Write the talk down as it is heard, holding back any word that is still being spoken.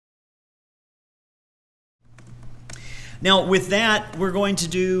Now, with that, we're going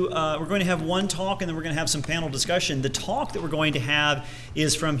to have one talk, and then we're going to have some panel discussion. The talk that we're going to have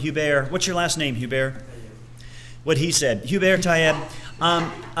is from Hubert. What's your last name, Hubert? What he said. Hubert Taieb.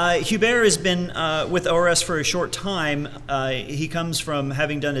 Hubert has been with ORS for a short time. He comes from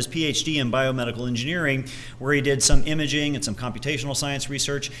having done his PhD in biomedical engineering, where he did some imaging and some computational science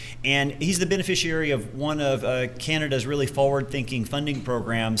research, and he's the beneficiary of one of Canada's really forward-thinking funding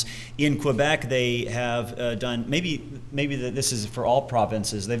programs. In Quebec, they have done, maybe this is for all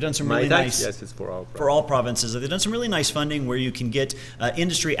provinces, they've done some really nice, yes, it's for all provinces. They've done some really nice funding where you can get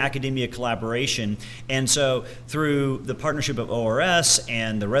industry-academia collaboration, and so through the partnership of ORS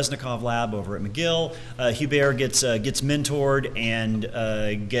and the Reznikov lab over at McGill, Hubert gets mentored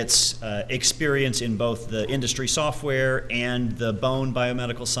and gets experience in both the industry software and the bone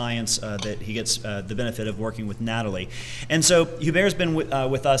biomedical science that he gets the benefit of working with Natalie. And so Hubert's been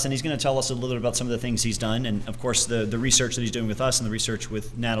with us, and he's going to tell us a little bit about some of the things he's done. And of course, the research that he's doing with us and the research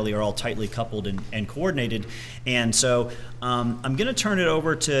with Natalie are all tightly coupled and coordinated. And so I'm going to turn it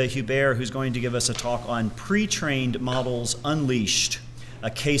over to Hubert, who's going to give us a talk on pre-trained models unleashed, a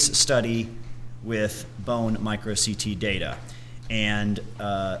case study with bone MicroCT data. And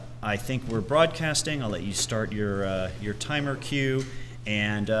I think we're broadcasting. I'll let you start your timer cue,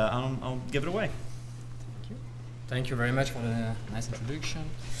 and I'll give it away. Thank you. Thank you very much for the nice introduction.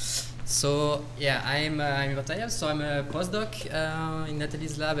 So yeah, I'm Hubert Taieb. So I'm a postdoc in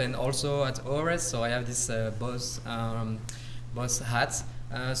Natalie's lab and also at ORS. So I have this boss hat,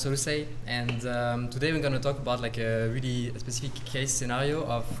 so to say. And today we're going to talk about like a really specific case scenario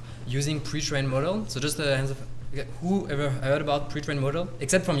of using pre-trained model. So just a hands of who ever heard about pre-trained model,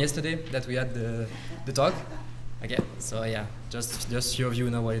 except from yesterday that we had the talk. Okay, so yeah, just few of you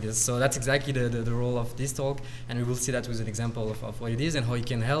know what it is. So that's exactly the role of this talk, and we will see that with an example of what it is and how it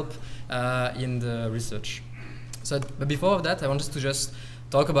can help in the research. So, but before that, I wanted to just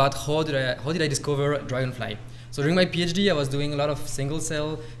talk about how did I discover Dragonfly. So during my PhD, I was doing a lot of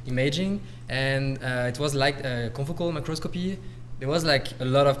single-cell imaging, and it was like confocal microscopy. There was like a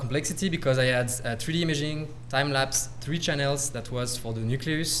lot of complexity because I had 3D imaging, time-lapse, 3 channels that was for the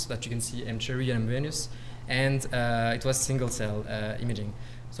nucleus that you can see M. cherry and M. venus. And it was single-cell imaging.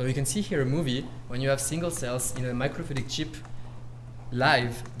 So you can see here a movie when you have single cells in a microfluidic chip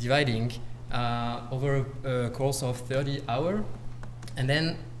live dividing over a course of 30 hours. And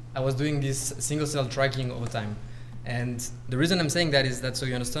then I was doing this single-cell tracking over time. And the reason I'm saying that is that so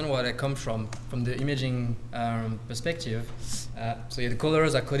you understand where I come from the imaging perspective. So yeah, the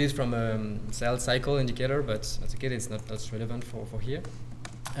colors are coded from a cell cycle indicator, but that's okay, it's not that's relevant for here.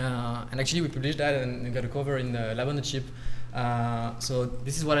 And actually we published that and we got a cover in the Lab on the Chip. So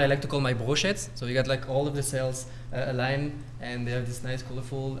this is what I like to call my brochette. So you got like all of the cells aligned, and they have this nice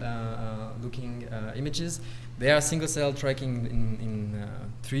colorful looking images. They are single cell tracking in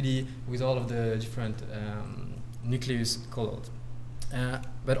 3D with all of the different nucleus colored.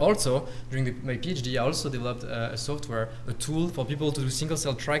 But also, during my PhD, I also developed a software, a tool for people to do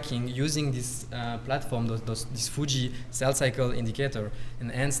single-cell tracking using this platform, this Fuji cell cycle indicator.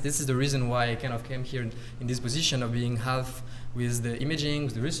 And hence, this is the reason why I kind of came here in this position of being half with the imaging,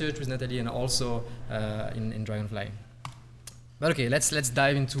 with the research with Natalie, and also in Dragonfly. But okay, let's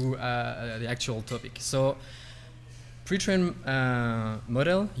dive into the actual topic. So, pre-trained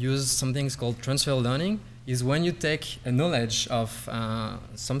model use something called transfer learning. Is when you take a knowledge of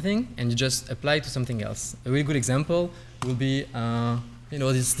something and you just apply it to something else. A really good example will be, you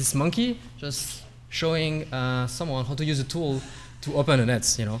know, this monkey just showing someone how to use a tool to open a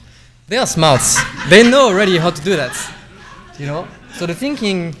net. You know, they are smart. They know already how to do that. You know, so the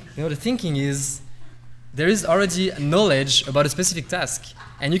thinking is there is already knowledge about a specific task,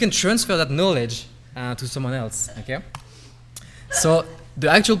 and you can transfer that knowledge to someone else. Okay, so. The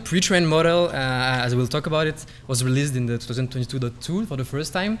actual pre-trained model, as we'll talk about it, was released in the 2022.2 for the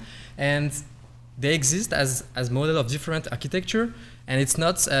first time, and they exist as model of different architecture, and it's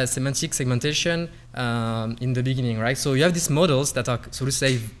not semantic segmentation in the beginning, right? So you have these models that are, so to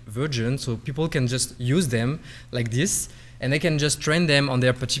say, virgin, so people can just use them like this, and they can just train them on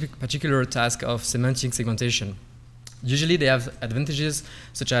their particular task of semantic segmentation. Usually they have advantages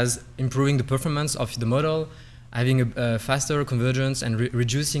such as improving the performance of the model, having a faster convergence and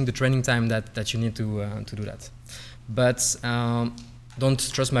reducing the training time that you need to do that. But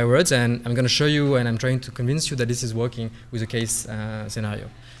don't trust my words, and I'm going to show you, and I'm trying to convince you that this is working with a case scenario.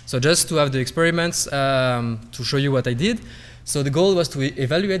 So just to have the experiments to show you what I did. So the goal was to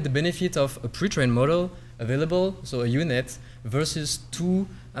evaluate the benefit of a pre-trained model available, so a unit, versus two,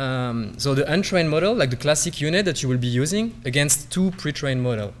 so the untrained model, like the classic unit that you will be using, against two pre-trained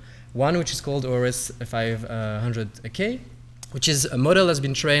model. One which is called ORS 500K, which is a model that's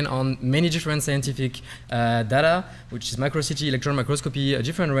been trained on many different scientific data, which is MicroCT, electron microscopy, a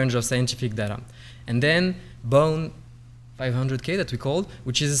different range of scientific data. And then bone 500K that we called,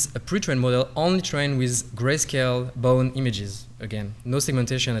 which is a pre-trained model only trained with grayscale bone images. Again, no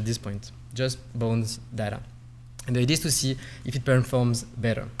segmentation at this point, just bones data. And the idea is to see if it performs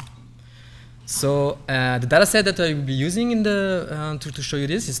better. So the data set that I will be using in the, to show you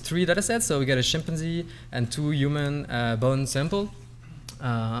this is 3 data sets. So we got a chimpanzee and 2 human bone sample.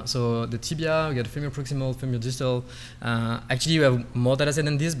 So the tibia, we got femur proximal, femur distal. Actually, we have more data sets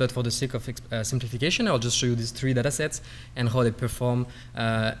than this, but for the sake of simplification, I'll just show you these 3 data sets and how they perform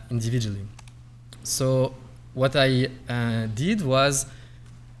individually. So what I did was,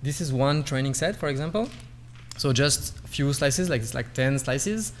 this is one training set, for example. So just a few slices, like it's like 10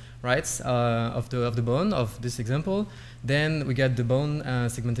 slices, right, of the bone of this example. Then we got the bone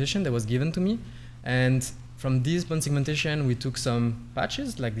segmentation that was given to me, and from this bone segmentation we took some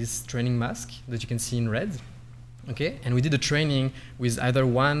patches like this training mask that you can see in red, okay, and we did the training with either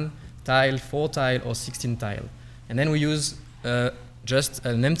 1 tile, 4 tile, or 16 tile, and then we use just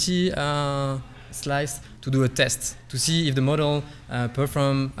an empty slice to do a test to see if the model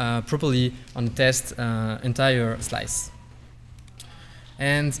perform properly on the test entire slice.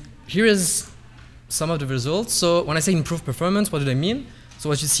 And here is some of the results. So when I say improved performance, what do I mean? So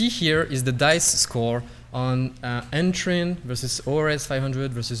what you see here is the DICE score on N-train versus ORS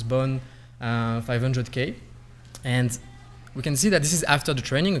 500 versus bone 500K. And we can see that this is after the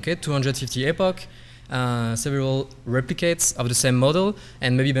training, okay, 250 epoch, several replicates of the same model,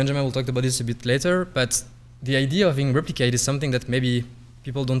 and maybe Benjamin will talk about this a bit later, but the idea of being replicate is something that maybe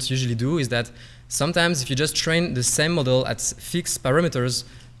people don't usually do, is that sometimes if you just train the same model at fixed parameters,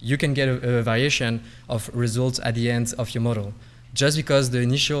 you can get a variation of results at the end of your model, just because the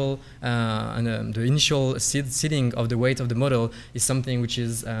initial seeding of the weight of the model is something which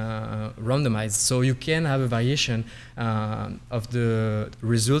is randomized. So you can have a variation of the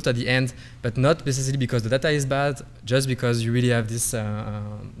result at the end, but not necessarily because the data is bad, just because you really have this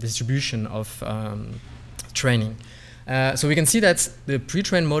distribution of training. So we can see that the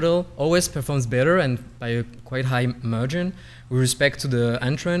pre-trained model always performs better and by a quite high margin with respect to the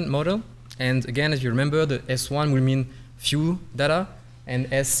untrained model. And again, if you remember, the S1 will mean few data, and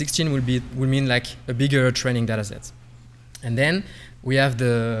S16 will mean like a bigger training data set. And then we have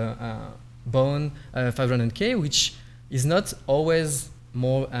the bone 500K, which is not always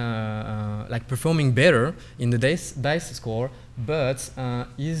more like performing better in the DICE score, but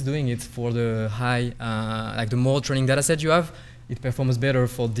is doing it for the high, like the more training data set you have, it performs better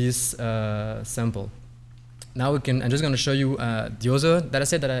for this sample. Now I'm just going to show you the other data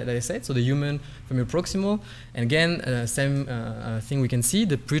set that I said, so the human femur proximal. And again, same thing we can see,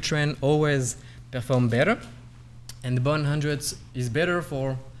 the pre-trained always perform better, and the bone 100 is better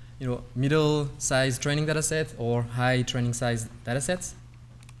for middle-sized training data set or high training size data sets.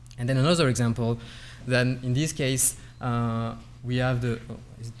 And then another example, then in this case, we have the,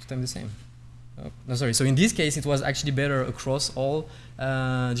 is it 2 times the same? Oh, no, sorry. So in this case, it was actually better across all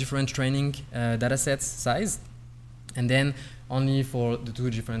different training data sets size, and then only for the 2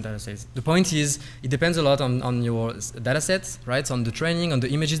 different data sets. The point is, it depends a lot on your data sets, right? On the training, on the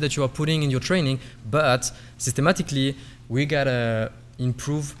images that you are putting in your training, but systematically, we gotta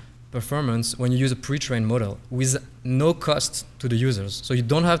improve performance when you use a pre-trained model with no cost to the users. So you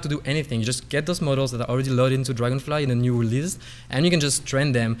don't have to do anything. You just get those models that are already loaded into Dragonfly in a new release, and you can just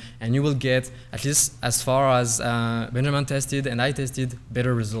train them, and you will get, at least as far as Benjamin tested and I tested,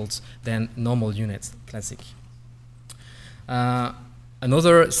 better results than normal units, classic.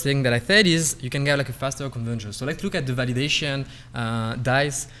 Another thing that I said is you can get like a faster convergence. So let's look at the validation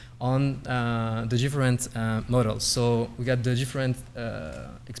DICE on the different models. So we got the different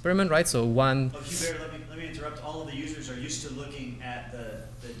experiment, right? So one. Oh, Hubert, let me interrupt. All of the users are used to looking at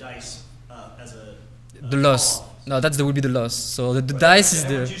the DICE as a the loss. Column. No, that will be the loss. So the DICE is the.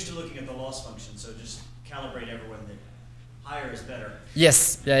 Everyone's used to looking at the loss function. So just calibrate everyone that higher is better.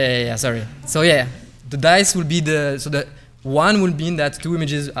 Yes. Yeah. Sorry. So yeah, the DICE will be the one will mean that 2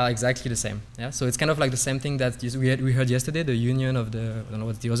 images are exactly the same. Yeah, so it's kind of like the same thing that we heard yesterday, the union of the, I don't know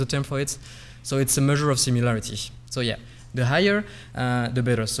what's the other term for it. So it's a measure of similarity. So yeah, the higher, the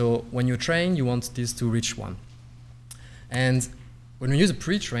better. So when you train, you want this to reach 1. And when we use a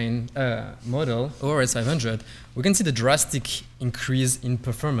pre-trained model, ORS 500, we can see the drastic increase in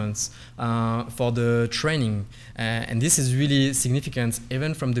performance for the training. And this is really significant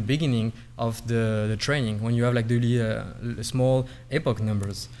even from the beginning of the training, when you have like really small epoch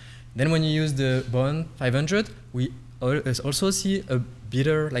numbers. Then when you use the bone 500, we also see a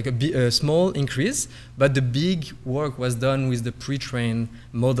bitter, like a small increase, but the big work was done with the pre-trained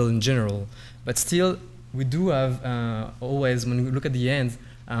model in general. But still, we do have always, when we look at the end,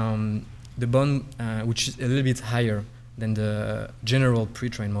 the bond which is a little bit higher than the general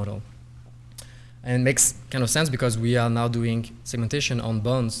pre-trained model. And it makes kind of sense because we are now doing segmentation on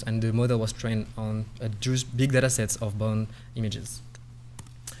bonds, and the model was trained on just big data sets of bond images.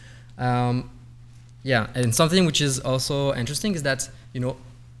 Yeah, and something which is also interesting is that, you know,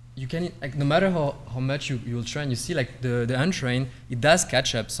 you can, like, no matter how much you will train, you see like the untrained, it does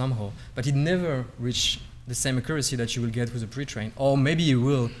catch up somehow, but it never reach the same accuracy that you will get with the pre-trained, or maybe you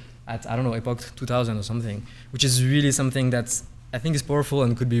will at, I don't know, epoch 2000 or something, which is really something that I think is powerful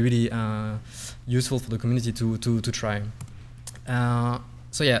and could be really useful for the community to try.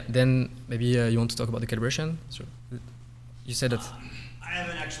 So yeah, then maybe you want to talk about the calibration? So you said that. I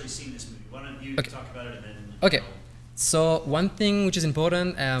haven't actually seen this movie. Why don't you talk about it and then. Okay. So one thing which is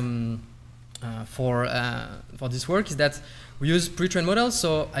important for this work is that we use pre-trained models.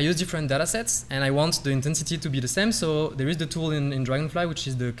 So I use different data sets, and I want the intensity to be the same. So there is the tool in Dragonfly, which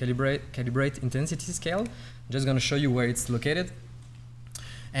is the calibrate intensity scale. I'm just going to show you where it's located.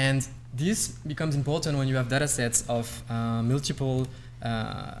 And this becomes important when you have data sets of multiple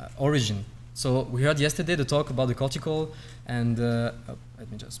origin. So we heard yesterday the talk about the cortical, and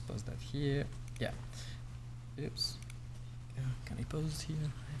let me just pause that here. Yeah. Oops. Can I pause here?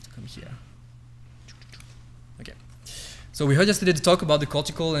 I have to come here. Okay. So we heard yesterday the talk about the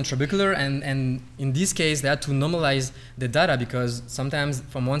cortical and trabecular, and in this case they had to normalize the data because sometimes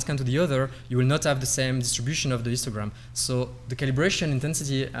from one scan to the other you will not have the same distribution of the histogram. So the calibration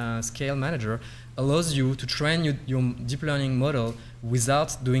intensity scale manager allows you to train your deep learning model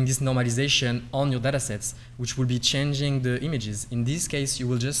without doing this normalization on your data sets, which will be changing the images. In this case, you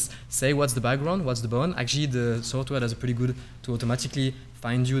will just say what's the background, what's the bone. Actually, the software does a pretty good to automatically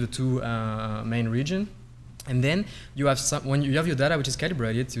find you the two main regions. And then you have when you have your data which is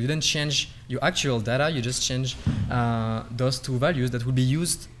calibrated, you didn't change your actual data, you just change those two values that will be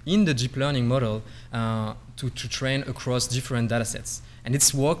used in the deep learning model to train across different data sets. And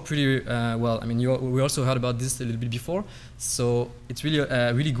it's worked pretty well. I mean, we also heard about this a little bit before. So it's really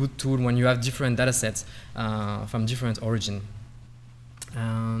a really good tool when you have different data sets from different origin.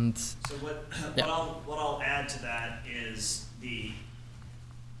 And so what I'll add to that is the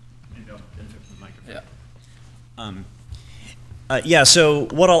so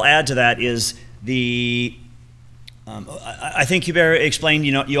what I'll add to that is the I think Hubert explained,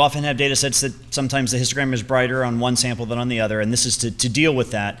 you know, you often have data sets that sometimes the histogram is brighter on one sample than on the other, and this is to deal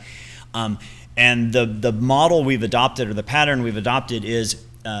with that. And the model we've adopted, or the pattern we've adopted, is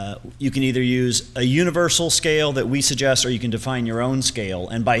you can either use a universal scale that we suggest, or you can define your own scale.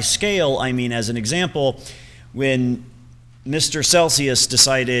 And by scale, I mean, as an example, when Mr. Celsius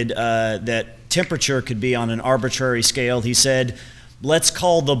decided that temperature could be on an arbitrary scale, he said, let's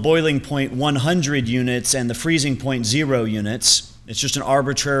call the boiling point 100 units and the freezing point 0 units. It's just an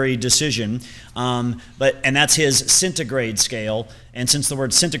arbitrary decision, and that's his centigrade scale. And since the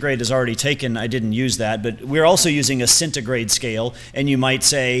word centigrade is already taken, I didn't use that. But we're also using a centigrade scale, and you might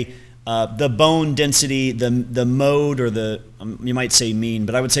say the bone density, the mode, or the you might say mean,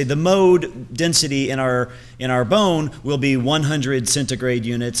 but I would say the mode density in our bone will be 100 centigrade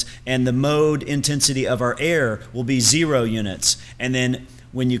units, and the mode intensity of our air will be 0 units. And then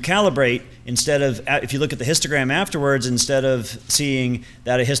when you calibrate, instead of, if you look at the histogram afterwards, instead of seeing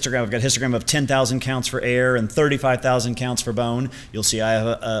that a histogram, I've got a histogram of 10,000 counts for air and 35,000 counts for bone, you'll see I have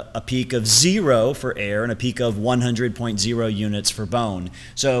a peak of 0 for air and a peak of 100.0 units for bone.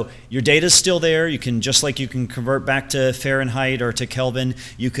 So your data's still there. You can, just like you can convert back to Fahrenheit or to Kelvin,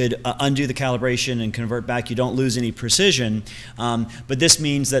 you could undo the calibration and convert back. You don't lose any precision. But this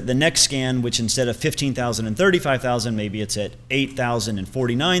means that the next scan, which instead of 15,000 and 35,000, maybe it's at 8,000 and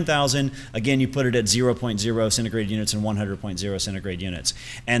 49,000, again, you put it at 0.0 centigrade units and 100.0 centigrade units.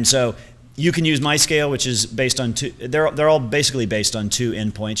 And so you can use my scale, which is based on two, they're all basically based on 2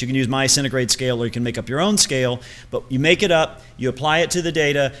 endpoints. You can use my centigrade scale, or you can make up your own scale, but you make it up, you apply it to the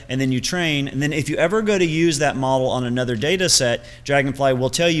data, and then you train. And then if you ever go to use that model on another data set, Dragonfly will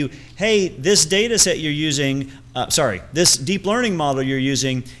tell you, hey, this data set you're using, this deep learning model you're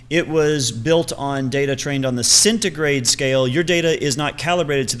using, it was built on data trained on the centigrade scale. Your data is not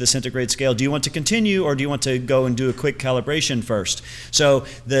calibrated to the centigrade scale. Do you want to continue, or do you want to go and do a quick calibration first? So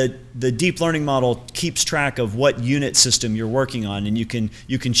the deep learning model keeps track of what unit system you're working on, and you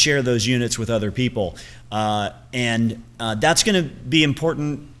can share those units with other people. And that's going to be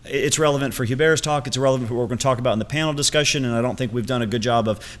important it's relevant for Hubert's talk, it's relevant for what we're going to talk about in the panel discussion, and I don't think we've done a good job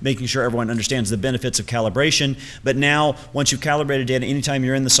of making sure everyone understands the benefits of calibration. But now, once you've calibrated data, anytime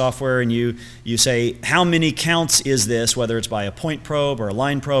you're in the software and you say, how many counts is this, whether it's by a point probe or a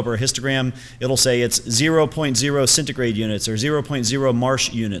line probe or a histogram, it'll say it's 0.0 centigrade units or 0.0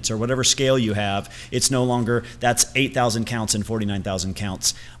 Marsh units or whatever scale you have. It's no longer, that's 8,000 counts and 49,000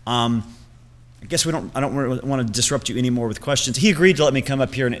 counts. I guess I don't want to disrupt you anymore with questions. He agreed to let me come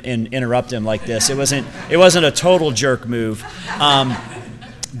up here and interrupt him like this. It wasn't a total jerk move.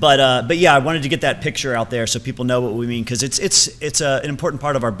 But yeah, I wanted to get that picture out there so people know what we mean, because it's an important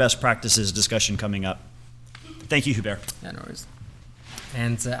part of our best practices discussion coming up. Thank you, Hubert. Yeah, no worries.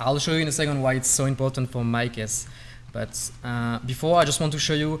 And I'll show you in a second why it's so important for my case. But before, I just want to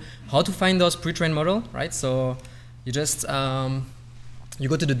show you how to find those pre-trained model, right? So you just you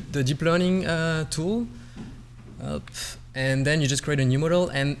go to the deep learning tool, and then you just create a new model,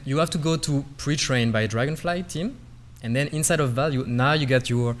 and you have to go to pre-trained by Dragonfly team, and then inside of value, now you get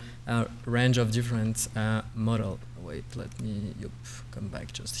your range of different model. Wait, let me come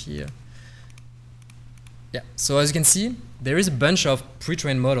back just here. Yeah, so as you can see, there is a bunch of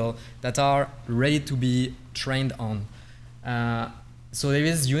pre-trained model that are ready to be trained on. So there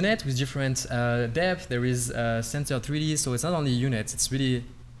is UNet with different depth, there is sensor 3D, so it's not only UNet, it's really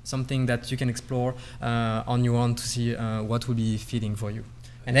something that you can explore on your own to see what will be fitting for you.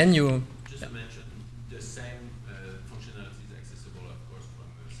 And then you... Just to mention, the same functionality is accessible, of course, from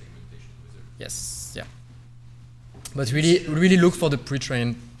segmentation wizard. Yes, yeah. But really look for the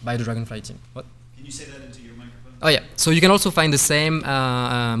pre-trained by the Dragonfly team. What? Can you say that into your microphone? Oh yeah, so you can also find the same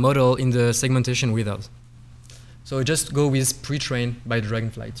model in the segmentation wizard. So just go with pre-trained by the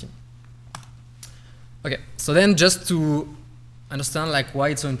Dragonfly team. Okay, so then just to understand like why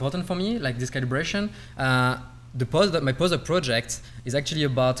it's so important for me, like this calibration, my postdoc project is actually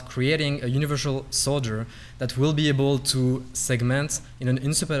about creating a universal soldier that will be able to segment in an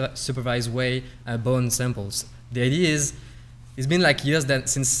unsupervised way bone samples. The idea is, it's been like years that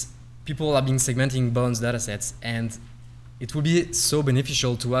since people have been segmenting bones datasets, and it will be so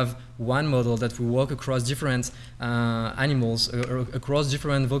beneficial to have one model that will work across different animals, across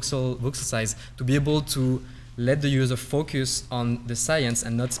different voxel size, to be able to let the user focus on the science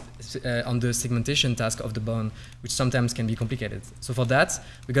and not on the segmentation task of the bone, which sometimes can be complicated. So for that,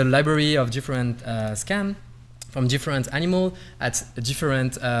 we got a library of different scans from different animals at a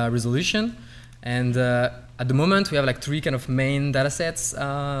different resolution. And at the moment, we have like 3 kind of main data sets,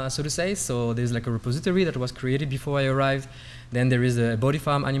 so to say. So there's like a repository that was created before I arrived. Then there is a body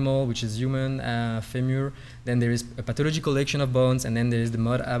farm animal, which is human, femur. Then there is a pathology collection of bones. And then there is the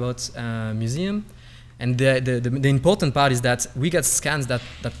Mod Abbott museum. And the important part is that we get scans that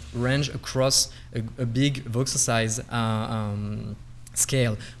range across a big voxel size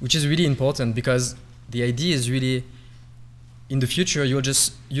scale, which is really important because the idea is really, in the future, you'll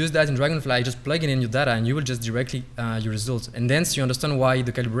just use that in Dragonfly, just plug it in your data, and you will just directly your results. And then you understand why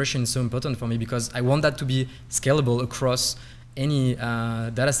the calibration is so important for me, because I want that to be scalable across any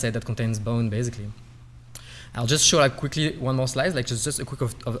data set that contains bone, basically. I'll just show like quickly one more slide, like just a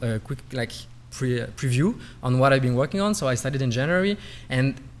quick like preview on what I've been working on. So I started in January,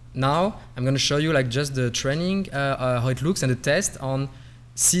 and now I'm going to show you like just the training, how it looks, and the test on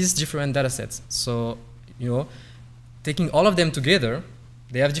 6 different data sets. So, you know, taking all of them together,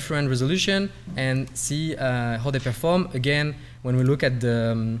 they have different resolution, and see how they perform, again, when we look at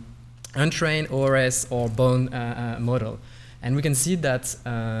the untrained ORS or bone model. And we can see that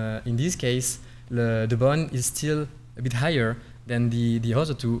in this case, the bone is still a bit higher than the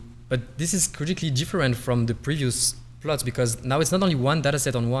other 2, but this is critically different from the previous plots, because now it's not only one data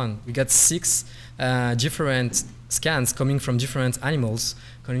set on one. We got 6 different scans coming from different animals,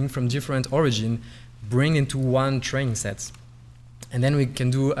 coming from different origin, bring into one training set. And then we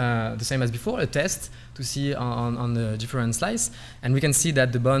can do the same as before, a test to see on the different slice. And we can see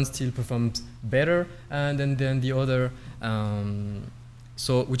that the bone still performs better than the other,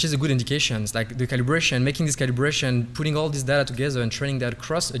 so which is a good indication. It's like the calibration, making this calibration, putting all this data together and training that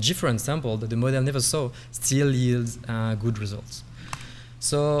across a different sample that the model never saw, still yields good results.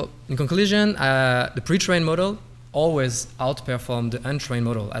 So in conclusion, the pre-trained model always outperformed the untrained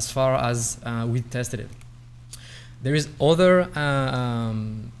model as far as we tested it. There is other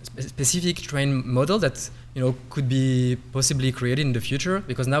specific trained model that could be possibly created in the future,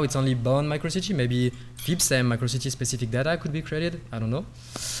 because now it's only bone MicroCT. Maybe FIB-SEM MicroCT specific data could be created. I don't know.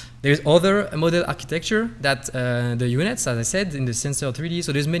 There is other model architecture that the units, as I said, in the sensor 3D.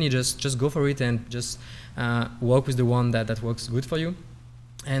 So there's many. Just go for it and just work with the one that works good for you.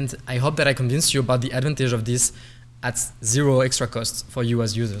 And I hope that I convinced you about the advantage of this at zero extra cost for you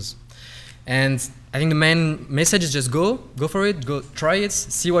as users. And I think the main message is just go for it, go try it,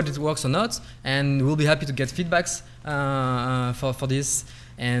 see what it works or not, and we'll be happy to get feedbacks for this.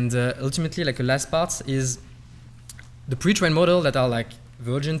 And ultimately, like the last part is the pre-trained model that are like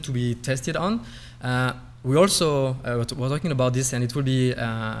virgin to be tested on. We also we're talking about this, and it will be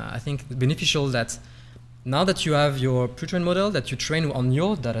I think beneficial that now that you have your pre-trained model that you train on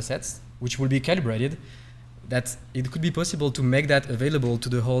your data sets, which will be calibrated, that it could be possible to make that available to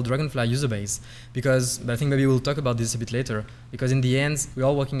the whole Dragonfly user base. Because I think maybe we'll talk about this a bit later. Because in the end, we're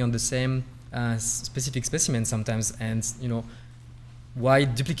all working on the same specific specimen sometimes, and why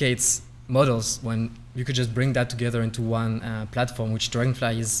duplicate models when you could just bring that together into one platform, which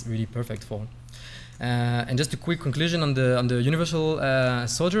Dragonfly is really perfect for. And just a quick conclusion on the universal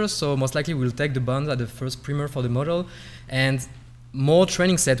soldiers. So most likely we'll take the bonds at the first primer for the model, and more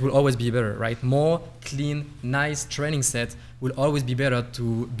training set will always be better, right? More clean, nice training set will always be better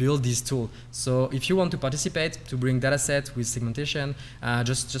to build this tool. So if you want to participate, to bring data set with segmentation,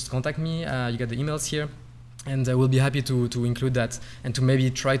 just contact me. You get the emails here, and we'll be happy to include that and to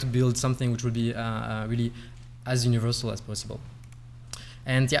maybe try to build something which will be really as universal as possible.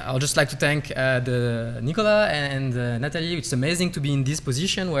 And yeah, I'll just like to thank Nicola and Natalie. It's amazing to be in this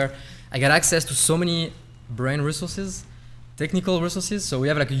position where I get access to so many brain resources, technical resources. So we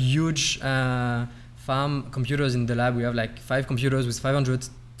have like a huge farm computers in the lab. We have like 5 computers with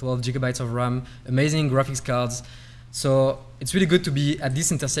 512 gigabytes of RAM, amazing graphics cards. So it's really good to be at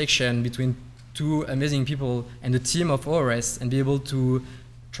this intersection between 2 amazing people and the team of ORS and be able to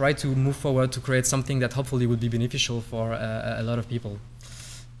try to move forward to create something that hopefully would be beneficial for a lot of people.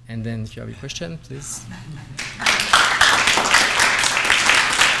 And then if you have a question, please.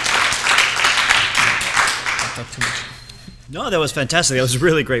 I talked too much. No, that was fantastic. That was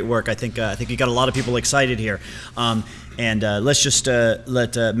really great work. I think you got a lot of people excited here. And let's just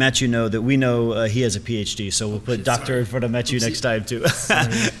let Matthew know that we know he has a PhD, so we'll put doctor in front of Matthew next time too.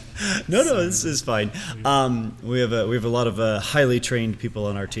 No, this is fine. We have a lot of highly trained people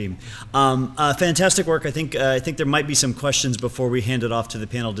on our team. Fantastic work. I think there might be some questions before we hand it off to the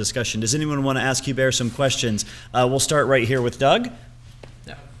panel discussion. Does anyone want to ask Hubert some questions? We'll start right here with Doug.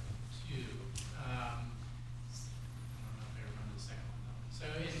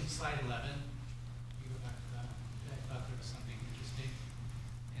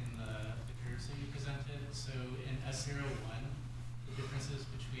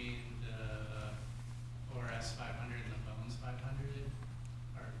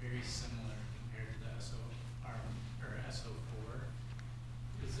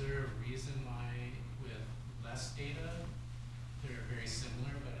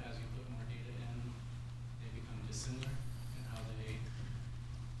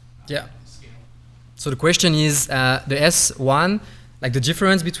 Yeah. So the question is the S1, like the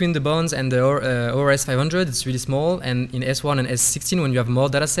difference between the bonds and the ORS 500, it's really small, and in S1 and S16, when you have more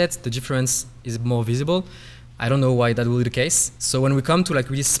data sets, the difference is more visible. I don't know why that will be the case. So when we come to like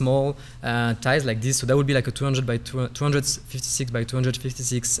really small tiles like this, so that would be like a 256 by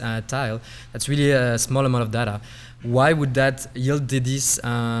 256 tile. That's really a small amount of data. Why would that yield this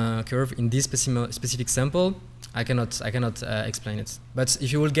curve in this specific sample? I cannot explain it. But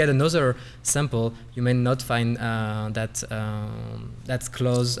if you will get another sample, you may not find that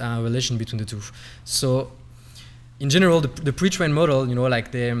close relation between the two. So in general, the pre-trained model,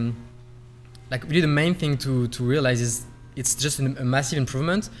 like really the main thing to realize is it's just a massive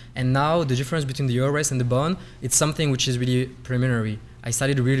improvement. And now the difference between the ORS and the bond, it's something which is really preliminary. I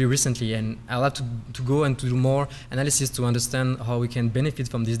studied really recently, and I'll have to go and to do more analysis to understand how we can benefit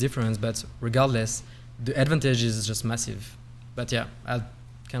from this difference. But regardless, the advantage is just massive. But yeah, I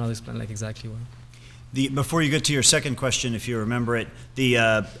cannot explain like exactly why. Before you get to your second question, if you remember it,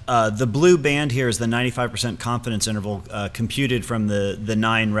 the blue band here is the 95% confidence interval computed from the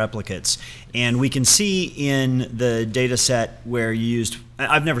 9 replicates. And we can see in the data set where you used,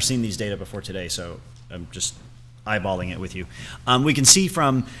 I've never seen these data before today, so I'm just eyeballing it with you. We can see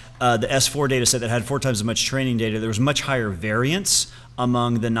from the S4 data set that had 4 times as much training data, there was much higher variance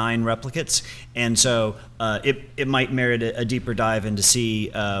among the 9 replicates, and so it might merit a deeper dive into see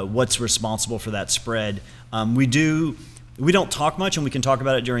what's responsible for that spread. We don't talk much, and we can talk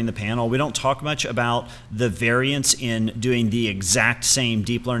about it during the panel, we don't talk much about the variance in doing the exact same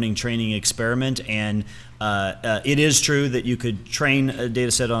deep learning training experiment, and it is true that you could train a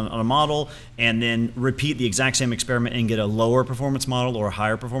data set on a model and then repeat the exact same experiment and get a lower performance model or a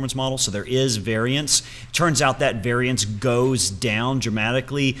higher performance model. So there is variance. Turns out that variance goes down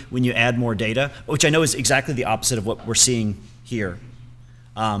dramatically when you add more data, which I know is exactly the opposite of what we're seeing here.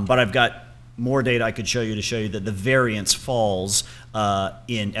 But I've got more data I could show you to show you that the variance falls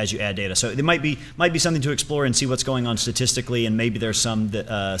in as you add data. So it might be something to explore and see what's going on statistically, and maybe there's some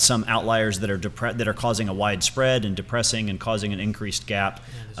outliers that are causing a wide spread and depressing and causing an increased gap.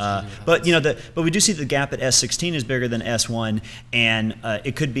 But you know, but we do see the gap at S16 is bigger than S1, and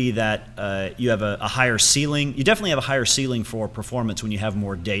it could be that you have a higher ceiling. You definitely have a higher ceiling for performance when you have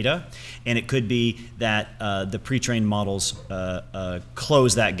more data, and it could be that the pre-trained models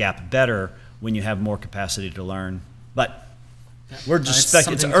close that gap better when you have more capacity to learn. But we're just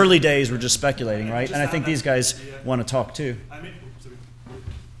it's early days. We're just speculating, right? And I think these guys want to talk too. I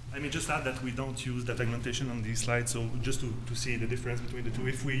mean, just add that we don't use data augmentation on these slides, so just to see the difference between the two.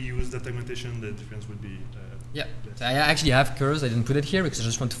 If we use data augmentation, the difference would be. Yeah, so I actually have curves. I didn't put it here because I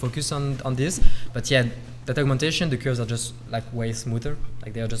just want to focus on this. But yeah, data augmentation, the curves are just like way smoother.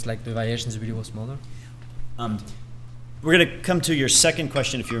 Like they are just like the variations really were smaller. We're going to come to your second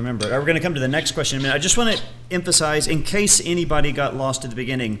question, if you remember. We're going to come to the next question in a minute. I just want to emphasize, in case anybody got lost at the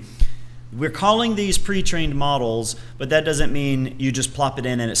beginning, we're calling these pre-trained models, but that doesn't mean you just plop it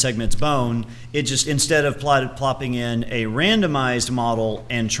in and it segments bone. It just, instead of plopping in a randomized model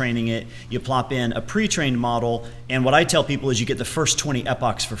and training it, you plop in a pre-trained model, and what I tell people is you get the first 20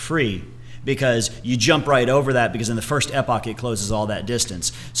 epochs for free, because you jump right over that, because in the first epoch it closes all that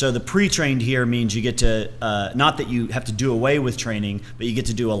distance. So the pre-trained here means you get to, not that you have to do away with training, but you get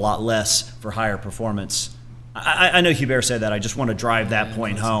to do a lot less for higher performance. I know Hubert said that, I just want to drive that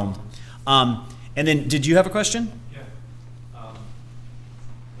point home. And then, did you have a question? Yeah.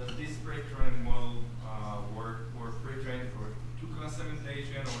 Does this pre-trained model work pre-trained for 2-class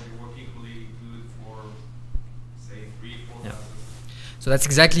segmentation, or they work equally good for, say, 3-4 classes? So that's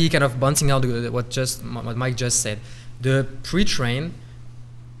exactly kind of bouncing out what Mike just said. The pre-train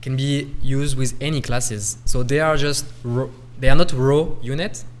can be used with any classes. So they are just they are not raw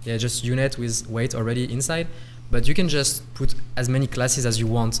unit. They are just unit with weight already inside. But you can just put as many classes as you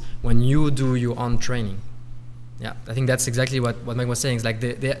want when you do your own training. Yeah, I think that's exactly what Mike was saying. It's like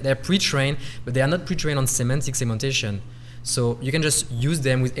they're pre-trained, but they are not pre-trained on semantic segmentation. So you can just use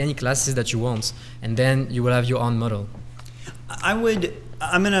them with any classes that you want, and then you will have your own model. I'm going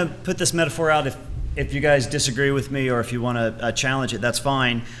to put this metaphor out if you guys disagree with me, or if you want to challenge it, that's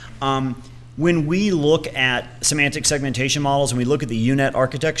fine. When we look at semantic segmentation models and we look at the UNet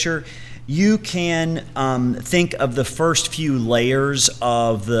architecture, you can think of the first few layers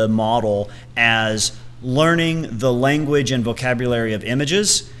of the model as learning the language and vocabulary of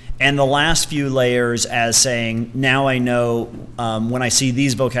images, and the last few layers as saying, now I know when I see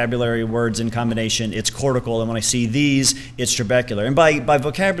these vocabulary words in combination, it's cortical, and when I see these, it's trabecular. And by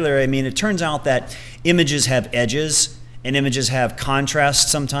vocabulary, I mean it turns out that images have edges, and images have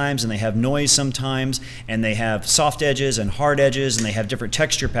contrast sometimes, and they have noise sometimes, and they have soft edges and hard edges, and they have different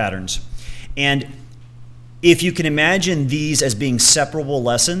texture patterns. And if you can imagine these as being separable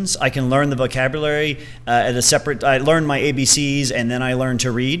lessons, I can learn the vocabulary at a separate, I learn my ABCs and then I learn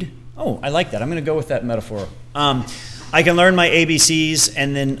to read. Oh, I like that. I'm going to go with that metaphor. I can learn my ABCs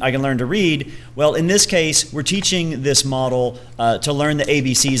and then I can learn to read. Well, in this case, we're teaching this model to learn the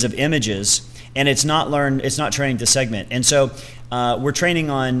ABCs of images, and it's not training to segment. And so we're training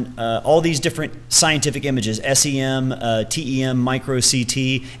on all these different scientific images, SEM, TEM,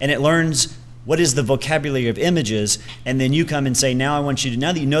 MicroCT, and it learns what is the vocabulary of images, and then you come and say, now I want you to,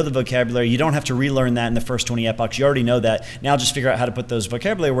 now that you know the vocabulary, you don't have to relearn that in the first 20 epochs, you already know that, now just figure out how to put those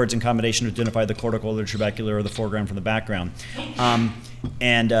vocabulary words in combination to identify the cortical or the trabecular or the foreground from the background.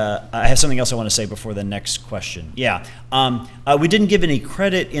 And I have something else I want to say before the next question. Yeah, we didn't give any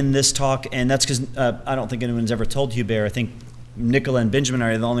credit in this talk, and that's because I don't think anyone's ever told Hubert. I think Nicola and Benjamin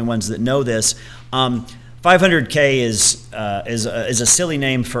are the only ones that know this. 500K is a silly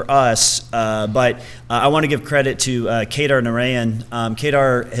name for us, but I want to give credit to Kedar Narayan.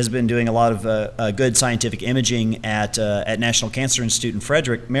 Kedar has been doing a lot of good scientific imaging at National Cancer Institute in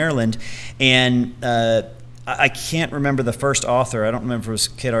Frederick, Maryland, and I can't remember the first author. I don't remember if it was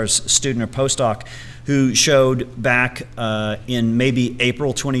Kedar's student or postdoc who showed back in maybe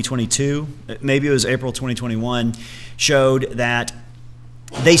April 2022, maybe it was April 2021, showed that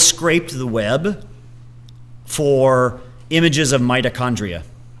they scraped the web for images of mitochondria.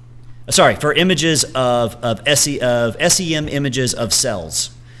 Sorry, for images of SEM images of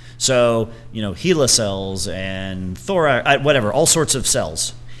cells. So, you know, HeLa cells and thorax, whatever, all sorts of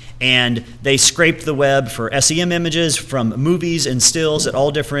cells. And they scraped the web for SEM images from movies and stills at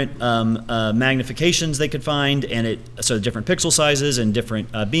all different magnifications they could find, and so different pixel sizes and different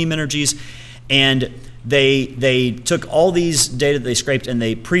beam energies. And they took all these data they scraped and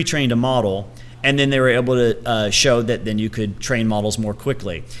they pre-trained a model. and then they were able to show that then you could train models more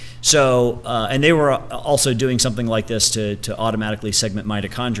quickly. So, and they were also doing something like this to automatically segment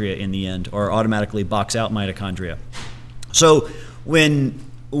mitochondria in the end, or automatically box out mitochondria. So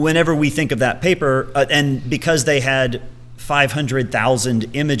whenever we think of that paper, and because they had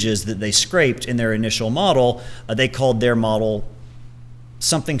 500,000 images that they scraped in their initial model, they called their model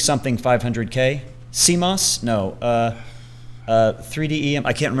something 500K? CMOS? No. 3D-EM?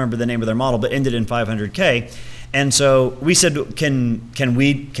 I can't remember the name of their model, but ended in 500K. And so we said, can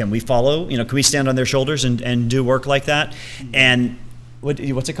we follow? You know, can we stand on their shoulders and do work like that? And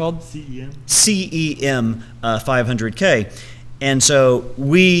what's it called? CEM. CEM 500K. And so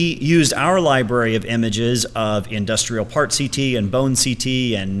we used our library of images of industrial part CT and bone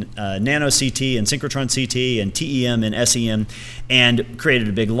CT and nano CT and synchrotron CT and TEM and SEM, and created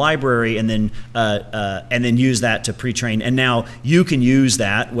a big library, and then used that to pre-train. And now you can use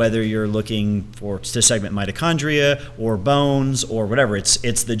that whether you're looking to segment mitochondria or bones or whatever.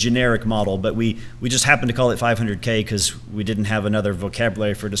 It's the generic model, but we just happened to call it 500K because we didn't have another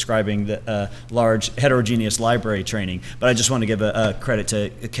vocabulary for describing the large heterogeneous library training. But I just want to give a credit to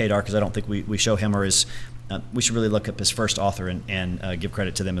Kedar because I don't think we show him or his. We should really look up his first author and give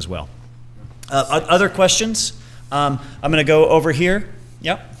credit to them as well. Other questions? I'm going to go over here.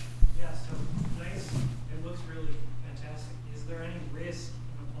 Yep. Yeah, so nice. It looks really fantastic. Is there any risk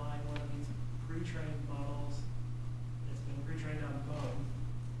in applying one of these pre-trained models that's been pre-trained on bone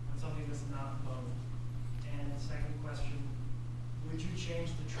on something that's not bone? And second question, would you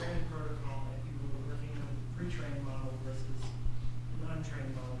change the training protocol if you were working with a pre-trained model versus an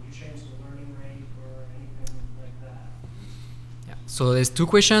untrained model? Would you change the learning rate or anything like that? Yeah. So there's two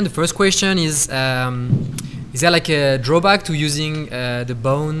questions. The first question is there like a drawback to using the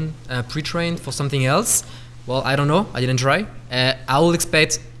bone pre-trained for something else? Well, I don't know. I didn't try. I will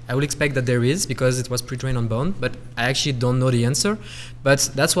expect that there is because it was pre-trained on bone, but I actually don't know the answer. But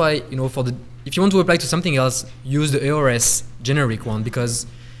that's why, you know, if you want to apply to something else, use the AORS generic one, because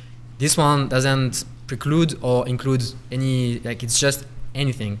this one doesn't preclude or include any, like, it's just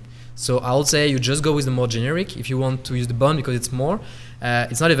anything. So I would say you just go with the more generic if you want to use the bone because it's more.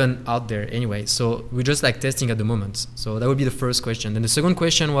 It's not even out there anyway. So we're just like testing at the moment. So that would be the first question. Then the second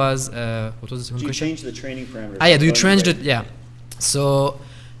question was, what was the second question? Do you change the training parameters? Ah, yeah, do you change it? Yeah. So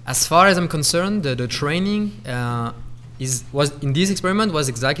as far as I'm concerned, the training was in this experiment was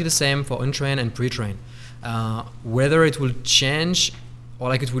exactly the same for untrained and pre-trained. Whether it will change or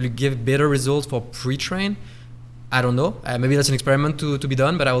like it will give better results for pre-trained, I don't know. Maybe that's an experiment to be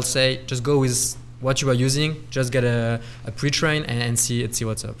done, but I will say just go with what you are using. Just get a pre-train and see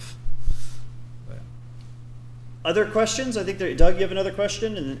what's up. Other questions? I think Doug, you have another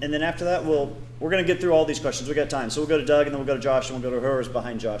question, and then after that we're going to get through all these questions. We got time, so we'll go to Doug, and then we'll go to Josh, and we'll go to whoever's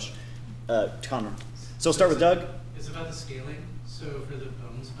behind Josh, Connor. So we'll start with Doug. It's about the scaling. So for the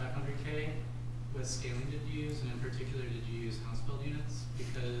bones 500K, what scaling did you use, and in particular, did you use Hounsfield units?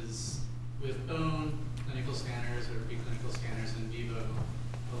 Because with bone clinical scanners or preclinical scanners in vivo,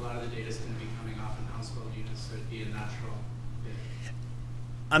 a lot of the data is going to be coming off in Hounsfield units, so it'd be a natural fit.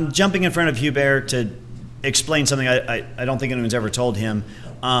 I'm jumping in front of Hubert to explain something I don't think anyone's ever told him.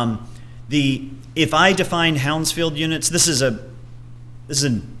 If I define Hounsfield units, this is an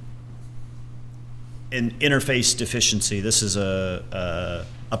interface deficiency. This is a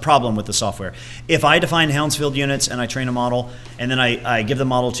problem with the software. If I define Hounsfield units and I train a model, and then I give the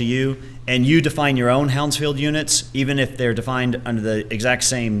model to you, and you define your own Hounsfield units, even if they're defined under the exact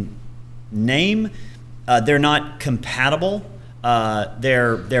same name, they're not compatible.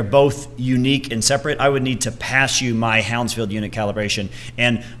 They're both unique and separate. I would need to pass you my Hounsfield unit calibration,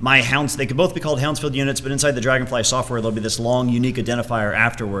 and they could both be called Hounsfield units, but inside the Dragonfly software there'll be this long unique identifier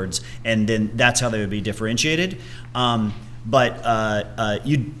afterwards, and then that's how they would be differentiated. Now I'll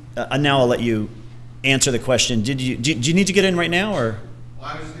let you answer the question. Do you need to get in right now, or? Well,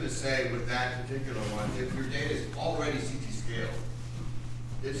 I was just going to say with that particular one, if your data is already CT scaled,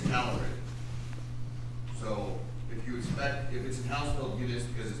 it's calibrated. So if it's in Hounsfield units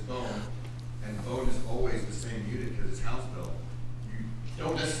because it's bone, and bone is always the same unit because it's Hounsfield, you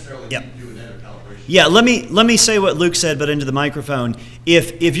don't necessarily need to do another calibration. Yeah, let me say what Luke said, but into the microphone.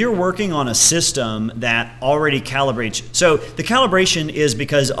 If you're working on a system that already calibrates, so the calibration is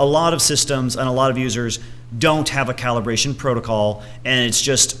because a lot of systems and a lot of users don't have a calibration protocol, and it's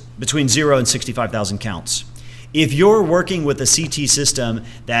just between 0 and 65,000 counts. If you're working with a CT system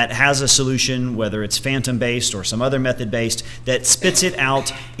that has a solution, whether it's phantom-based or some other method-based, that spits it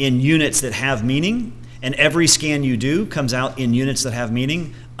out in units that have meaning, and every scan you do comes out in units that have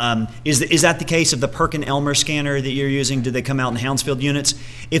meaning, Is that the case of the Perkin-Elmer scanner that you're using? Did they come out in Hounsfield units?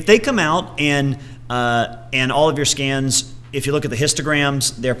 If they come out and all of your scans, if you look at the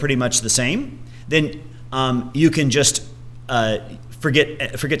histograms, they're pretty much the same, then you can just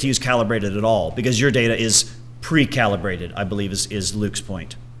forget to use calibrated at all, because your data is pre-calibrated, I believe is Luke's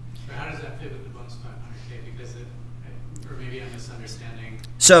point. So how does that fit with the bonus 500K? Because or maybe I'm misunderstanding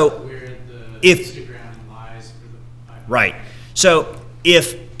where the histogram lies for the 500K. Right. So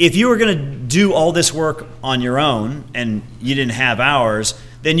if you were going to do all this work on your own and you didn't have ours,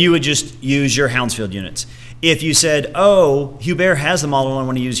 then you would just use your Hounsfield units. If you said, oh, Hubert has the model and I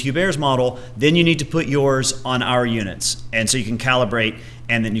want to use Hubert's model, then you need to put yours on our units. And so you can calibrate,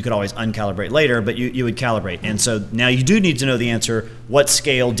 and then you could always uncalibrate later, but you would calibrate. And so now you do need to know the answer. What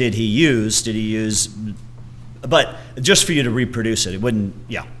scale did he use? Did he use, but just for you to reproduce it, it wouldn't,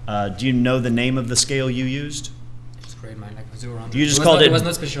 yeah. Do you know the name of the scale you used? You just called it.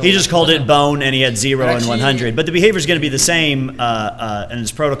 He just called it bone, and he had 0 and 100. But the behavior is going to be the same in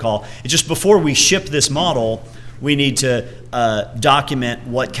his protocol. It's just before we ship this model, we need to document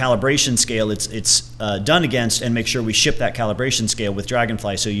what calibration scale it's done against, and make sure we ship that calibration scale with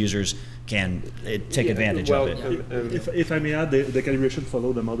Dragonfly so users can take advantage of it. If I may add, the calibration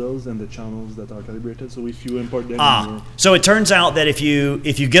follow the models and the channels that are calibrated. So if you import them, so it turns out that if you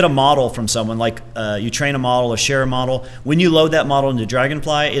get a model from someone, like you train a model or share a model, when you load that model into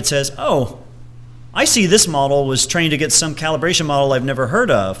Dragonfly, it says, oh, I see this model was trained against some calibration model I've never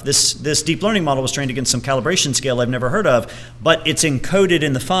heard of. This deep learning model was trained against some calibration scale I've never heard of, but it's encoded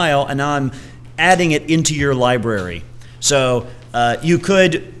in the file, and now I'm adding it into your library. So you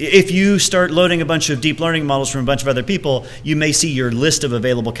could, if you start loading a bunch of deep learning models from a bunch of other people, you may see your list of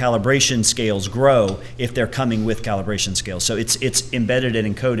available calibration scales grow if they're coming with calibration scales. So it's embedded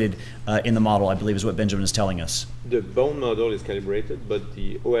and encoded in the model, I believe is what Benjamin is telling us. The bone model is calibrated, but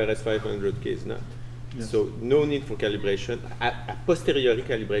the ORS 500K is not. Yeah. So no need for calibration, a posteriori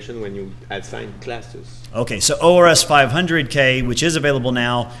calibration when you assign classes. Okay, so ORS 500K, which is available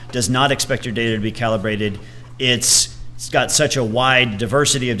now, does not expect your data to be calibrated. It's got such a wide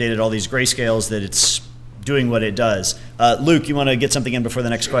diversity of data at all these grayscales that it's doing what it does. Luke, you want to get something in before the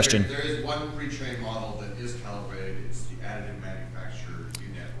next question? There is one pre-trained model that is calibrated. It's the additive manufacturer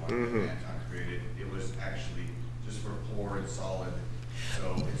UNet one that Anton created. It was actually just for poor and solid.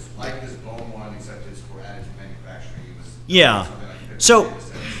 So it's like this bone one, except it's for additive manufacturing. It was So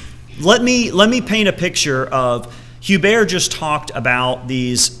let me paint a picture of, Hubert just talked about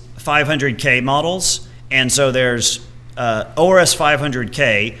these 500K models, and so there's ORS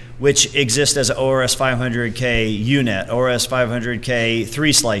 500K, which exists as an ORS 500K UNet, ORS 500K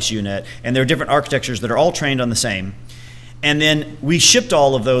 3-slice UNet, and there are different architectures that are all trained on the same. And then we shipped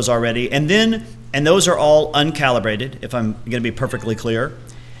all of those already, and those are all uncalibrated, if I'm going to be perfectly clear.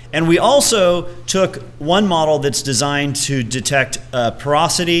 And we also took one model that's designed to detect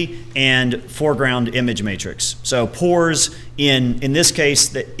porosity and foreground image matrix. So pores in this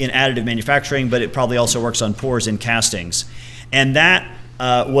case in additive manufacturing, but it probably also works on pores in castings. And that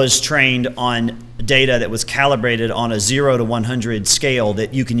was trained on data that was calibrated on a 0 to 100 scale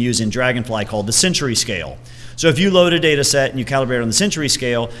that you can use in Dragonfly called the century scale. So if you load a data set and you calibrate on the century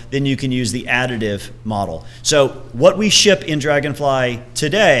scale, then you can use the additive model. So what we ship in Dragonfly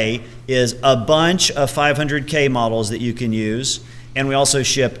today is a bunch of 500K models that you can use, and we also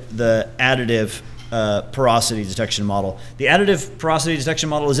ship the additive porosity detection model. The additive porosity detection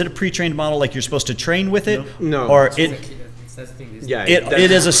model, is it a pre-trained model, like you're supposed to train with it? No. Or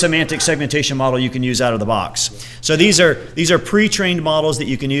it is a semantic segmentation model you can use out of the box. So these are pre-trained models that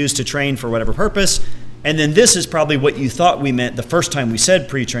you can use to train for whatever purpose. And then this is probably what you thought we meant the first time we said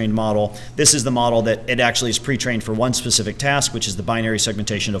pre-trained model. This is the model that it actually is pre-trained for one specific task, which is the binary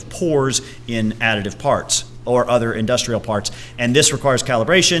segmentation of pores in additive parts or other industrial parts. And this requires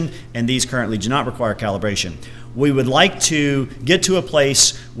calibration, and these currently do not require calibration. We would like to get to a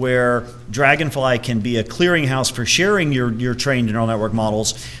place where Dragonfly can be a clearinghouse for sharing your trained neural network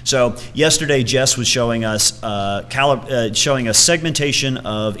models. So yesterday, Jess was showing us segmentation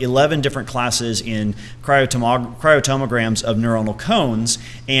of 11 different classes in cryotomograms of neuronal cones.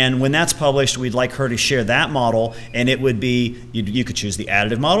 And when that's published, we'd like her to share that model. And it would be, you could choose the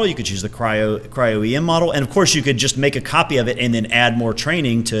additive model, you could choose the cryo-EM model, and of course you could just make a copy of it and then add more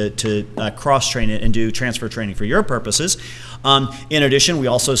training to cross-train it and do transfer training for your purposes. In addition, we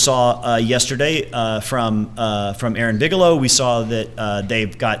also saw yesterday from Aaron Bigelow, we saw that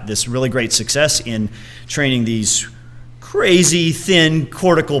they've got this really great success in training these crazy thin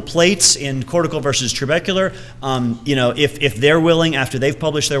cortical plates in cortical versus trabecular. You know, if they're willing, after they've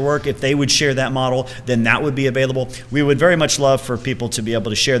published their work, if they would share that model, then that would be available. We would very much love for people to be able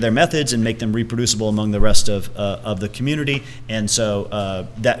to share their methods and make them reproducible among the rest of the community. And so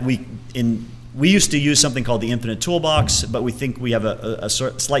that we used to use something called the Infinite Toolbox, but we think we have a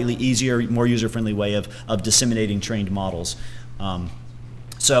slightly easier, more user-friendly way of disseminating trained models.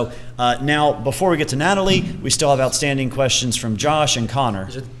 So now, before we get to Natalie, we still have outstanding questions from Josh and Connor.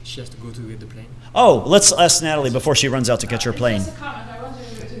 She has to go to the plane. Oh, let's ask Natalie before she runs out to catch her plane. Just a comment. I want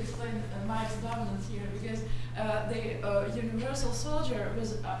to explain Mike's dominance here, because the universal soldier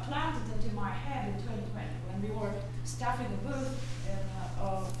was planted into my head in 2020 when we were staffing a booth in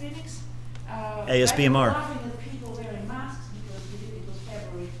Phoenix. ASBMR. I was laughing at people wearing masks because it was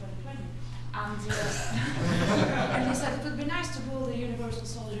February 2020. And he said it would be nice to build a universal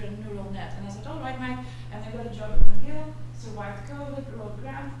soldier neural net. And I said, all right, Mike. And I got a job at McGill, survived COVID, wrote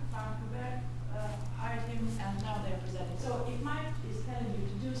grant, found Hubert, hired him, and now they're presenting. So if Mike is telling you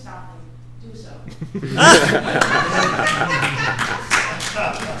to do something, do so.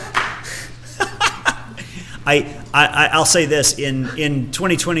 I'll say this, in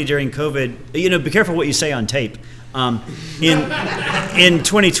 2020 during COVID, you know, be careful what you say on tape. In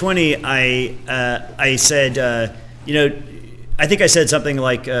 2020, I said, you know, I think I said something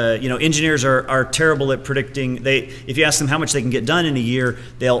like, you know, engineers are terrible at predicting. If you ask them how much they can get done in a year,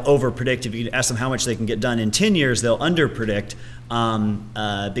 they'll over-predict. If you ask them how much they can get done in 10 years, they'll under-predict.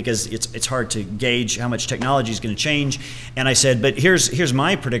 Because it's hard to gauge how much technology is going to change. And I said, but here's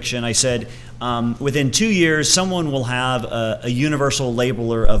my prediction. I said, within 2 years, someone will have a universal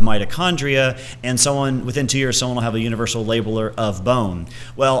labeler of mitochondria, and within 2 years, someone will have a universal labeler of bone.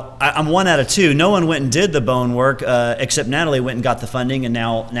 Well, I'm 1 out of 2. No one went and did the bone work, except Natalie went and got the funding, and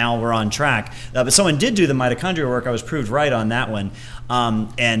now we're on track. But someone did do the mitochondria work. I was proved right on that one.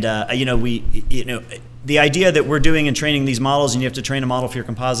 You know, the idea that we're doing and training these models, and you have to train a model for your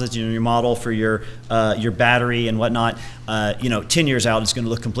composites, you know, your model for your battery and whatnot, you know, 10 years out, it's going to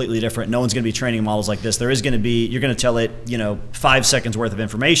look completely different. No one's going to be training models like this. There is going to be, you're going to tell it, you know, 5 seconds worth of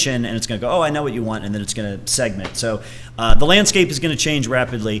information, and it's going to go, oh, I know what you want, and then it's going to segment. So the landscape is going to change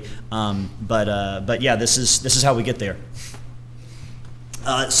rapidly, but yeah, this is how we get there.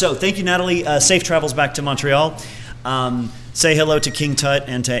 So thank you, Natalie. Safe travels back to Montreal. Say hello to King Tut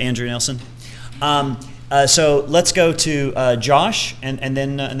and to Andrew Nelson. So let's go to Josh and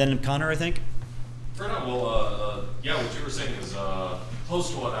then Connor, I think. For now, well, yeah, what you were saying is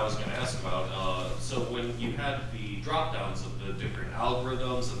close to what I was going to ask about. So when you had the drop downs of the different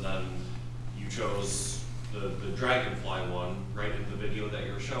algorithms, and then you chose the Dragonfly one right in the video that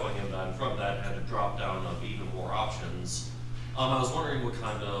you were showing, and then from that had a drop down of even more options. I was wondering what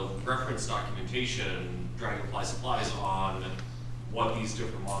kind of reference documentation Dragonfly supplies on what these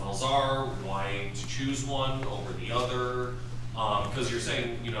different models are, why to choose one over the other, because you're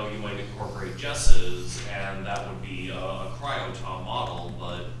saying, you know, you might incorporate Jess's, and that would be a cryotom model,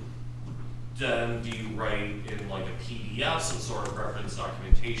 but then do you write in like a PDF some sort of reference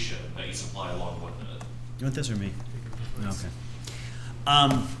documentation that you supply along with it? You want this or me? Okay.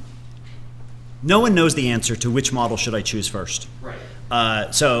 No one knows the answer to which model should I choose first. Right.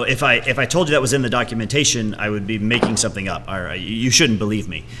 So if I told you that was in the documentation, I would be making something up. You shouldn't believe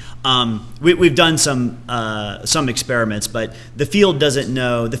me. We've done some experiments, but the field doesn't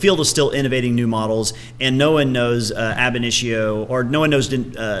know. The field is still innovating new models, and no one knows ab initio, or no one knows.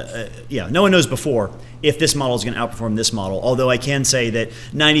 No one knows before if this model is going to outperform this model. Although I can say that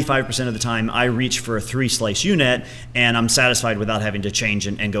 95% of the time I reach for a 3-slice UNet, and I'm satisfied without having to change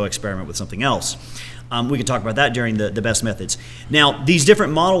and go experiment with something else. We can talk about that during the best methods. Now, these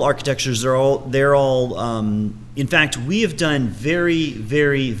different model architectures, they're all in fact, we have done very,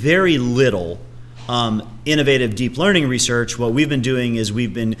 very, very little innovative deep learning research. What we've been doing is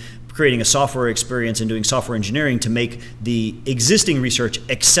we've been creating a software experience and doing software engineering to make the existing research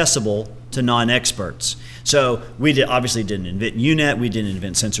accessible to non-experts. So we obviously didn't invent UNet, we didn't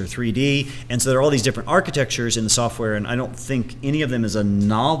invent Sensor 3D, and so there are all these different architectures in the software, and I don't think any of them is a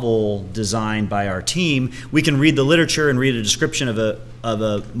novel design by our team. We can read the literature and read a description of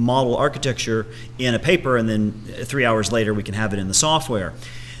a model architecture in a paper, and then 3 hours later we can have it in the software.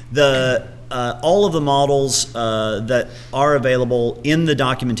 All of the models that are available in the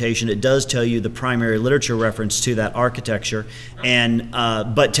documentation, it does tell you the primary literature reference to that architecture, and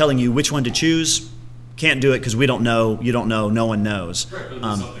but telling you which one to choose, can't do it because we don't know, you don't know, no one knows. Right, but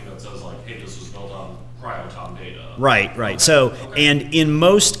there's something that says like, hey, this was built on cryotom data. Right, right. So, and in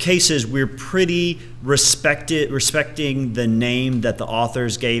most cases, we're pretty respecting the name that the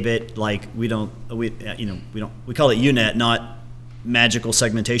authors gave it. Like we call it UNet, not magical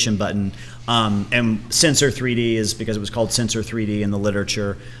segmentation button. And Sensor 3D is because it was called Sensor 3D in the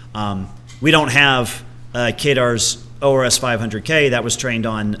literature. We don't have Kedar's ORS 500K. That was trained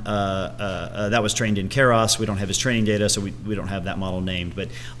on trained in Keras. We don't have his training data, so we don't have that model named. But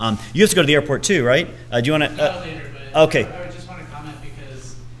you have to go to the airport too, right? Do you want to? Okay. I would just want to comment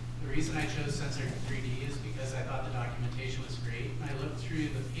because the reason I chose Sensor 3D is because I thought the documentation was great. And I looked through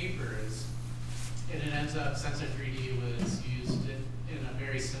the papers, and it ends up Sensor 3D was used in a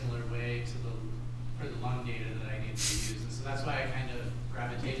very similar way to for the lung data that I need to use. And so that's why I kind of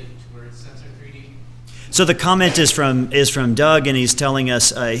gravitated towards Sensor 3D. So the comment is from Doug, and he's telling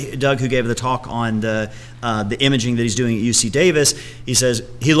us, Doug, who gave the talk on the imaging that he's doing at UC Davis. He says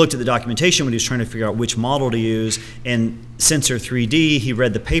he looked at the documentation when he was trying to figure out which model to use, and Sensor 3D, he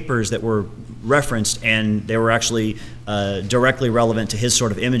read the papers that were referenced, and they were actually directly relevant to his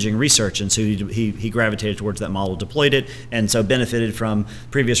sort of imaging research, and so he gravitated towards that model, deployed it, and so benefited from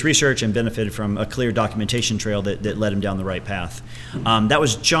previous research and benefited from a clear documentation trail that led him down the right path. That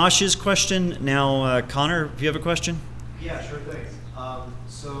was Josh's question. Now, Connor, if you have a question? Yeah, sure thing.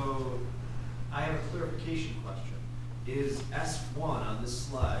 So I have a clarification question. Is S1 on this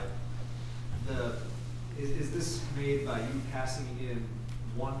slide, is this made by you passing in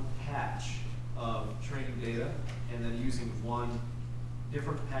one patch of training data and then using one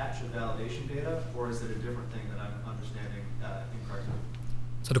different patch of validation data, or is it a different thing that I'm understanding incorrectly?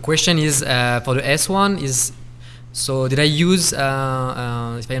 So the question is for the S1 is, so did I use, if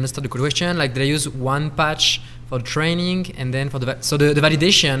I understood the question, like did I use one patch for training and then for the, so the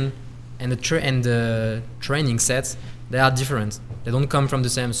validation and the training sets, they are different. They don't come from the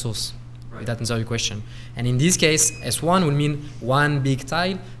same source. Right. If that answers your question. And in this case, S1 will mean one big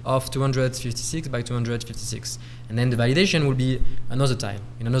tile of 256 by 256. And then the validation will be another tile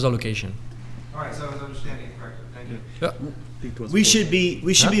in another location. All right, so I was understanding it correctly. Thank you. Yeah. We should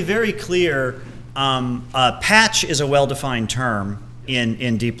be very clear. Patch is a well-defined term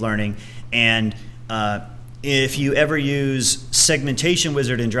in deep learning, and if you ever use Segmentation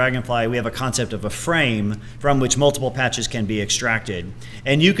Wizard in Dragonfly, we have a concept of a frame from which multiple patches can be extracted.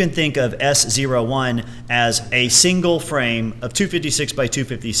 And you can think of S01 as a single frame of 256 by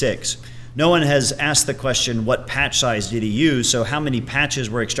 256. No one has asked the question, what patch size did he use? So how many patches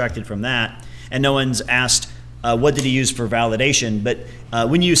were extracted from that? And no one's asked, what did he use for validation? But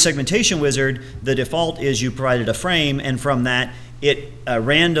when you use Segmentation Wizard, the default is you provided a frame, and from that, it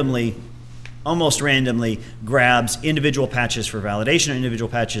almost randomly grabs individual patches for validation and individual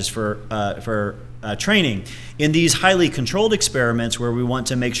patches for training. In these highly controlled experiments where we want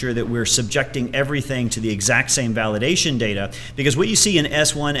to make sure that we're subjecting everything to the exact same validation data, because what you see in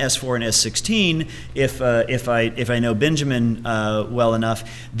S1, S4, and S16, if I know Benjamin well enough,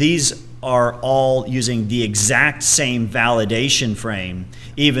 these are all using the exact same validation frame,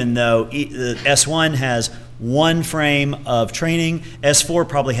 even though S1 has one frame of training, S4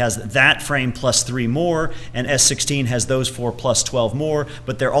 probably has that frame plus 3 more, and S16 has those 4 plus 12 more,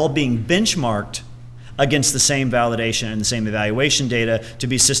 but they're all being benchmarked against the same validation and the same evaluation data to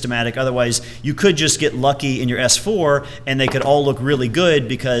be systematic. Otherwise, you could just get lucky in your S4 and they could all look really good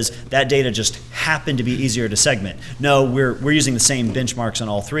because that data just happened to be easier to segment. No, we're using the same benchmarks on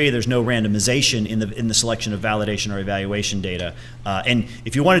all three. There's no randomization in the selection of validation or evaluation data. And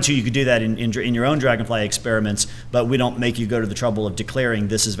if you wanted to, you could do that in your own Dragonfly experiments, but we don't make you go to the trouble of declaring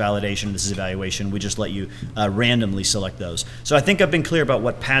this is validation, this is evaluation. We just let you randomly select those. So I think I've been clear about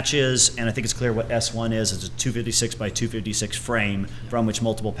what patch is, and I think it's clear what S1 is. It's a 256 by 256 frame from which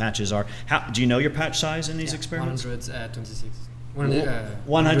multiple patches are. Do you know your patch size in these experiments? 126.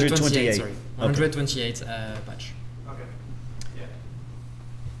 128. Sorry. 128 patch. Okay. Yeah.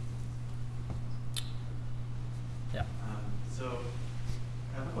 Yeah. So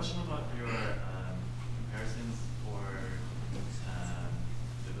I have a question about your comparisons for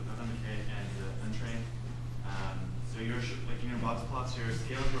the 500K and the untrained. So your like in your box plots, your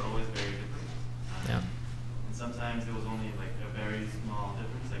scales were always very different. Yeah. And sometimes it was only like a very small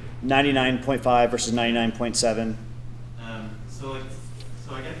difference, like 99.5 versus 99.7. So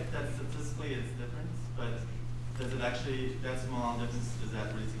I get that statistically it's different, but does it actually, that small difference, is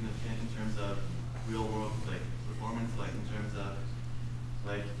that really significant in terms of real world like performance, like in terms of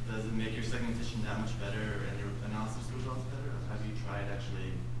like does it make your segmentation that much better and your analysis results better? Or have you tried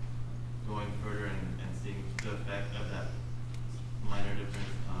actually going further and seeing the effect of that minor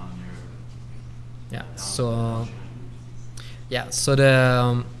difference on your So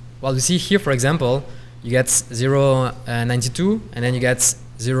the well, you see here, for example, you get 0.92, and then you get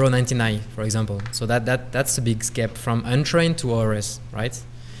 0.99, for example. So that's a big gap from untrained to ORS, right?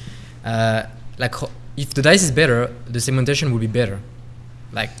 Like if the dice is better, the segmentation will be better.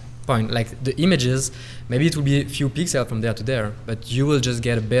 Like the images, maybe it will be a few pixels from there to there, but you will just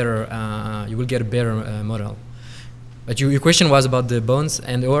get a better model. But your question was about the bones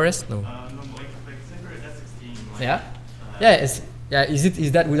and the ORS? No. No, like say for S16. Like, Yeah. Is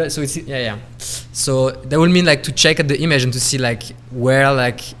that so? It's yeah. So that would mean like to check at the image and to see like where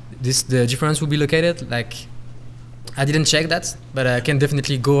like the difference will be located. Like I didn't check that, but I can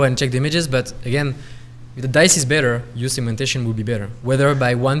definitely go and check the images. But again, if the dice is better, your segmentation will be better, whether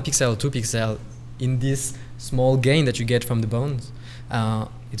by 1 pixel or 2 pixel in this small gain that you get from the bones,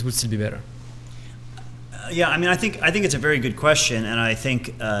 it will still be better. Yeah, I mean, I think it's a very good question, and I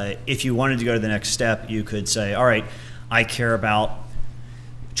think if you wanted to go to the next step, you could say, all right, I care about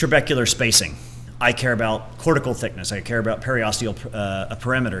trabecular spacing. I care about cortical thickness. I care about periosteal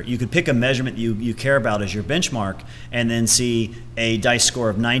perimeter. You could pick a measurement you care about as your benchmark and then see a dice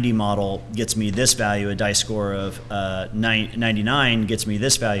score of 90 model gets me this value, a dice score of 99 gets me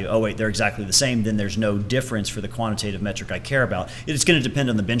this value. Oh wait, they're exactly the same. Then there's no difference for the quantitative metric I care about. It's going to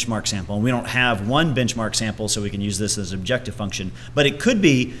depend on the benchmark sample. And we don't have one benchmark sample, so we can use this as an objective function. But it could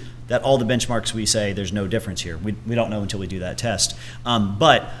be that all the benchmarks we say there's no difference here. We don't know until we do that test.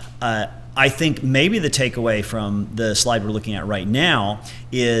 I think maybe the takeaway from the slide we're looking at right now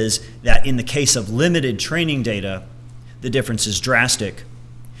is that in the case of limited training data, the difference is drastic.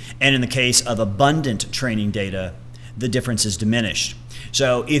 And in the case of abundant training data, the difference is diminished.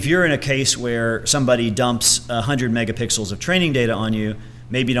 So if you're in a case where somebody dumps 100 megapixels of training data on you,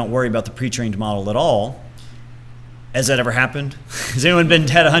 maybe don't worry about the pre-trained model at all. Has that ever happened? Has anyone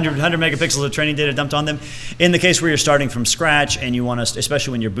had 100 megapixels of training data dumped on them? In the case where you're starting from scratch and you want to,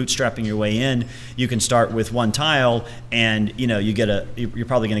 especially when you're bootstrapping your way in, you can start with one tile, and you're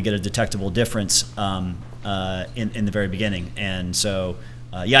probably going to get a detectable difference in the very beginning. And so,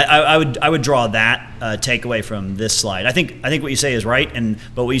 I would draw that takeaway from this slide. I think what you say is right,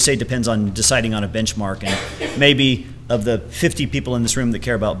 but what you say depends on deciding on a benchmark, and maybe of the 50 people in this room that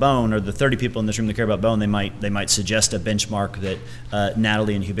care about bone, or the 30 people in this room that care about bone, they might suggest a benchmark that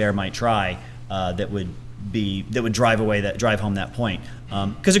Natalie and Hubert might try that would drive home that point.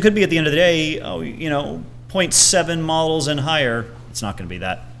 Because it could be at the end of the day, 0.7 models and higher, it's not going to be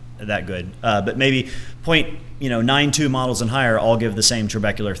that good. But maybe 0.92 models and higher all give the same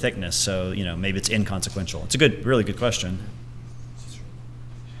trabecular thickness. So maybe it's inconsequential. It's a really good question.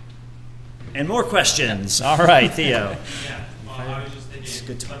 And more questions. All right, Theo. Yeah, I was just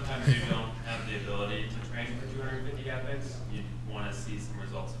thinking, sometimes you don't have the ability to train for 250 epics. You want to see some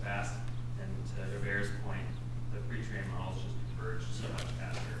results fast. And to Hubert's point, the pre-trained models just converge so much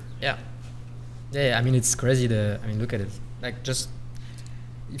faster. Yeah. I mean, it's crazy. Look at it. Like, just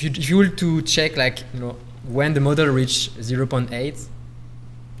if you were to check, when the model reached 0.8.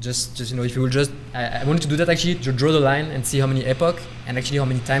 Just if you will I wanted to do that actually, to draw the line and see how many epoch and actually how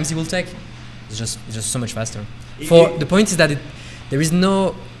many times it will take. It's just so much faster. The point is that there's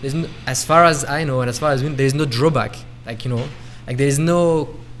no, as far as I know and as far as there is no drawback. There is no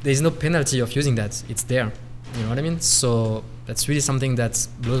penalty of using that. It's there. You know what I mean? So that's really something that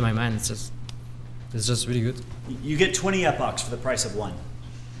blows my mind. It's just really good. You get 20 epochs for the price of one.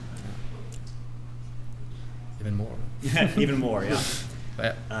 Even more. Even more, yeah.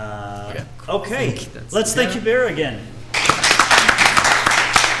 But, okay, let's thank Hubert again.